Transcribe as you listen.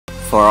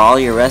For all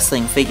your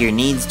wrestling figure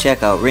needs,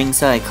 check out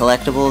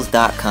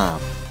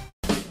ringsidecollectibles.com.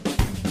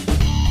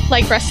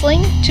 Like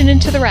wrestling? Tune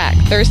into The Rack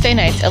Thursday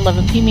nights at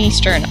 11 p.m.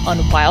 Eastern on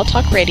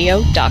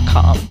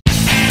wildtalkradio.com.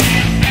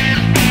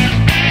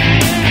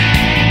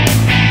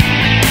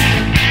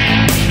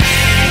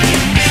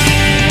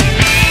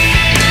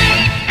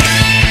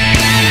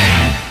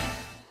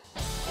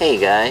 Hey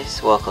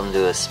guys, welcome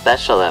to a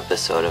special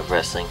episode of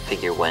Wrestling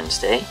Figure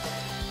Wednesday.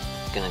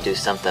 Gonna do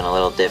something a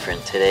little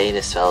different today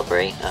to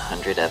celebrate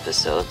 100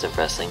 episodes of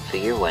Wrestling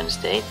Figure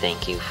Wednesday.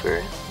 Thank you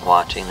for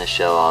watching the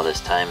show all this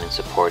time and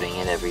supporting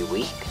it every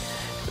week.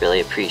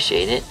 Really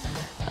appreciate it.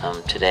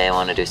 Today I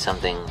want to do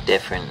something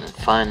different and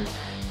fun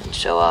and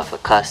show off a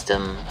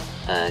custom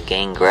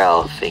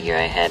Gangrel figure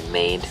I had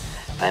made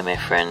by my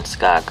friend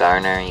Scott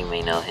Garner. You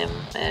may know him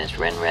as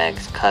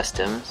Renrags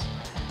Customs.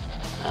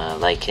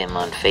 Like him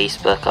on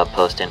Facebook. I'll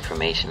post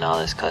information, all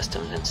his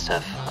customs and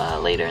stuff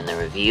later in the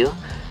review.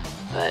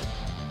 But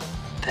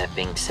that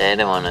being said,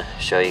 I want to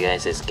show you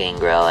guys this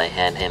Gangrel I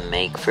had him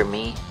make for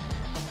me.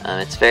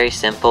 It's very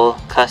simple,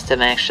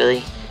 custom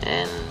actually,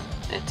 and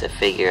it's a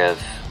figure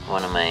of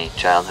one of my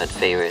childhood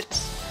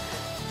favorites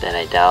that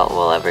I doubt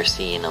we'll ever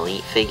see an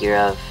Elite figure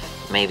of.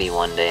 Maybe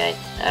one day,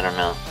 I don't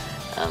know.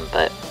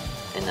 But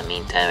in the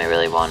meantime, I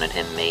really wanted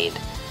him made.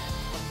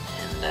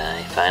 And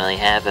I finally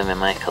have him in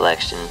my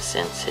collection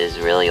since his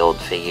really old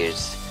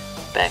figures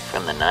back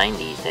from the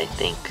 90s, I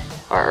think.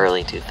 Or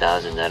early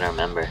 2000s, I don't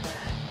remember.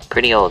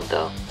 Pretty old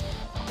though.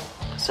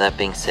 So that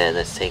being said,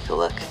 let's take a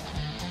look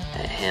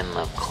at him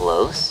up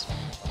close.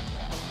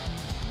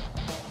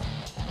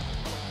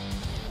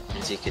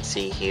 As you can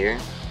see here,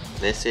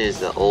 this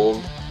is the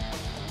old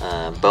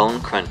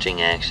bone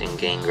crunching action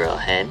Gangrel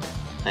head.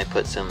 I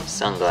put some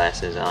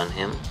sunglasses on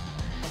him.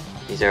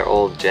 These are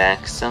old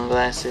Jack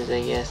sunglasses,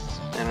 I guess.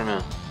 I don't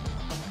know.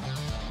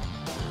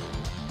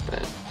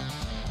 But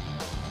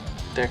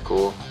they're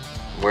cool.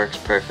 Works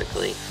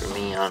perfectly for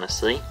me,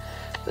 honestly.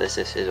 This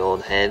is his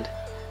old head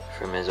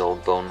from his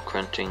old bone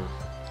crunching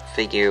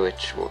figure,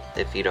 which,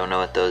 if you don't know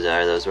what those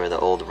were the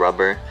old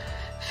rubber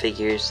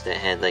figures that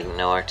had like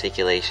no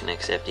articulation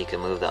except you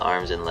can move the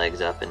arms and legs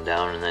up and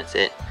down and that's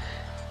it.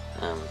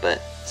 But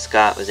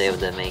Scott was able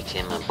to make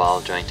him a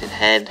ball jointed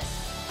head.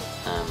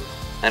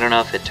 I don't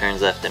know if it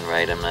turns left and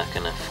right. I'm not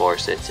going to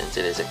force it since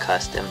it is a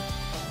custom.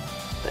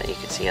 But you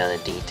can see all the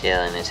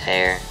detail in his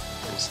hair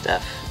and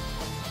stuff.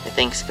 I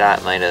think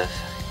Scott might have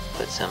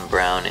put some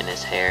brown in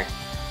his hair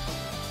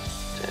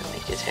to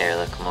make his hair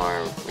look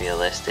more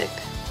realistic.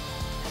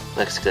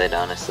 Looks good,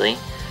 honestly.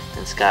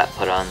 And Scott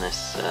put on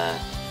this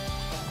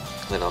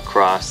little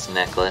cross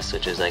necklace,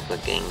 which is like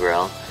what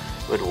Gangrel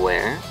would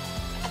wear.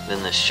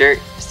 Then the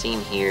shirt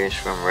seen here is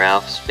from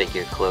Ralph's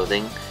Figure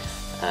Clothing.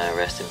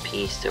 Rest in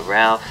peace to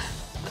Ralph.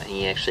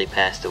 He actually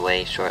passed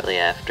away shortly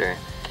after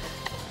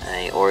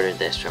I ordered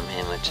this from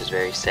him, which is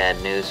very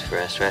sad news for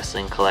us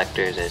wrestling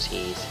collectors, as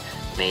he's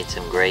made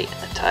some great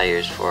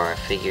attires for our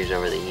figures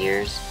over the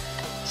years.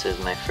 This is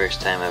my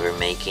first time ever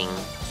making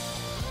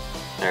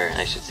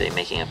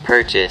a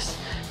purchase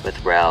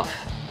with Ralph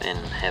and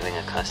having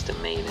a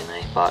custom made, and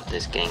I bought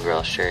this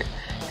Gangrel shirt.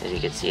 As you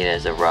can see, it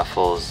has the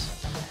ruffles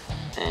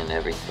and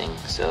everything,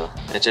 so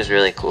it's just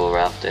really cool.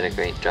 Ralph did a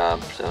great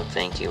job, so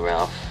thank you,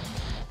 Ralph,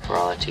 for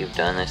all that you've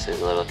done. This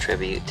is a little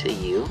tribute to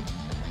you.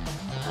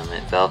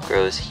 It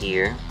velcros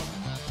here.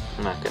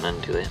 I'm not gonna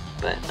undo it,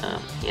 but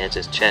he has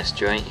his chest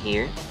joint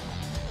here,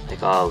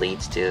 like all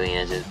elites do. He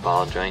has his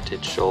ball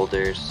jointed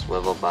shoulders,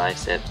 swivel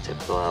biceps,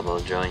 typical elbow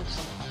joints,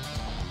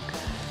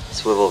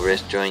 swivel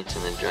wrist joints,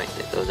 and the joint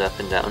that goes up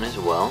and down as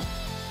well.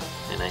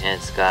 And I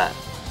had Scott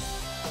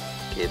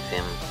give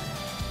him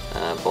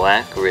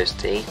black wrist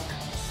tape,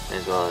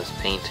 as well as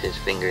paint his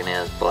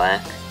fingernails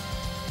black,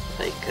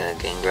 like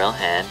Gangrel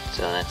had.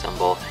 So that's on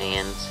both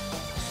hands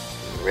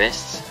and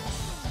wrists.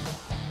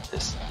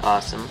 Just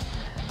awesome.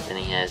 Then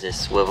he has his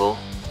swivel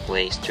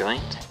waist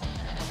joint,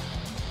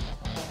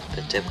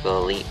 the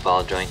typical elite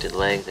ball jointed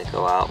legs that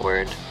go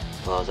outward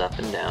as well as up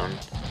and down.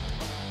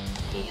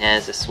 He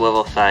has a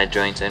swivel thigh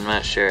joint. I'm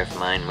not sure if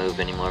mine move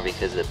anymore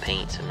because of the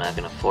paint, so I'm not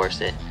going to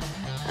force it.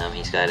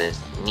 He's got his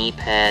knee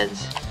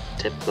pads,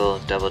 typical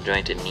double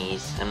jointed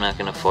knees. I'm not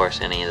going to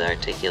force any of the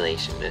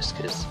articulation just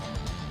because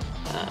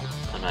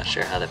I'm not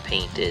sure how the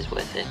paint is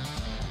with it.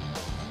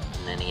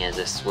 And then he has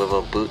a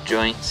swivel boot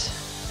joints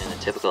and the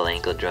typical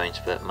ankle joints,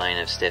 but mine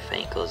have stiff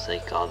ankles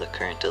like all the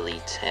current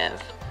elites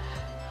have.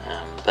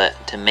 But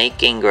to make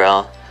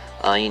Gangrel,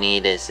 all you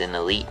need is an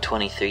Elite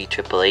 23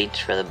 Triple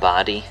H for the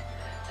body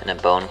and a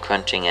bone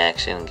crunching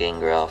action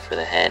Gangrel for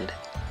the head.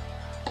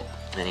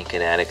 Then you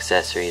could add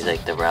accessories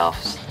like the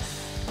Ralph's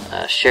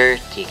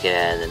shirt. You could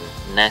add the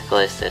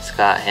necklace that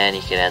Scott had.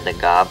 You could add the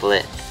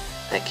goblet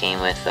that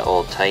came with the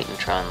old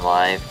Titantron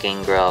Live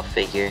Gangrel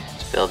figure.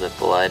 It's filled with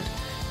blood.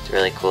 It's a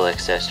really cool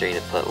accessory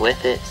to put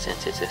with it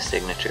since it's a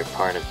signature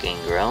part of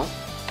Gangrel.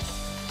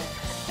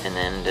 And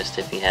then just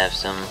if you have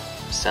some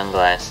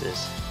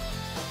sunglasses,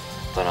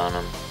 put on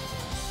them.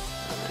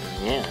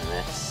 And yeah,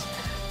 that's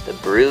the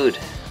Brood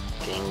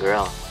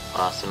Gangrel.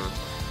 Awesome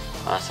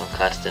Awesome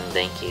custom.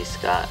 Thank you,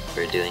 Scott,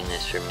 for doing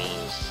this for me.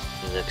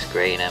 He looks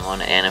great. I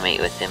want to animate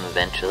with him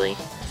eventually,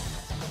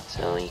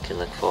 so you can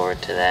look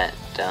forward to that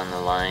down the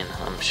line,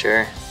 I'm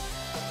sure.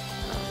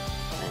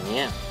 And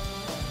yeah,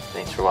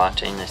 thanks for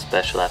watching this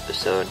special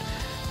episode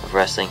of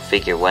Wrestling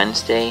Figure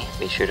Wednesday.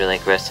 Be sure to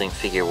like Wrestling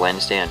Figure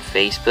Wednesday on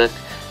Facebook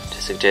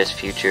to suggest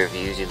future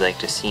reviews you'd like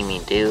to see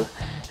me do,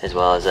 as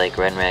well as like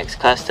Renrag's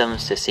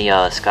Customs to see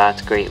all of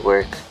Scott's great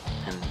work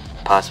and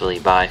possibly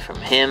buy from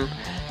him.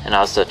 And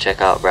also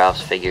check out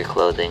Ralph's Figure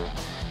Clothing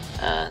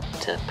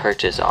to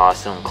purchase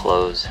awesome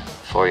clothes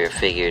for your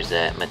figures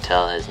that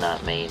Mattel has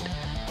not made.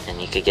 And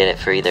you could get it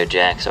for either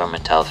Jakks or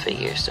Mattel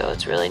figures, so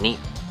it's really neat.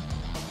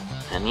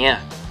 And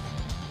yeah,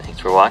 thanks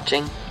for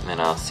watching,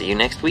 and I'll see you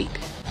next week.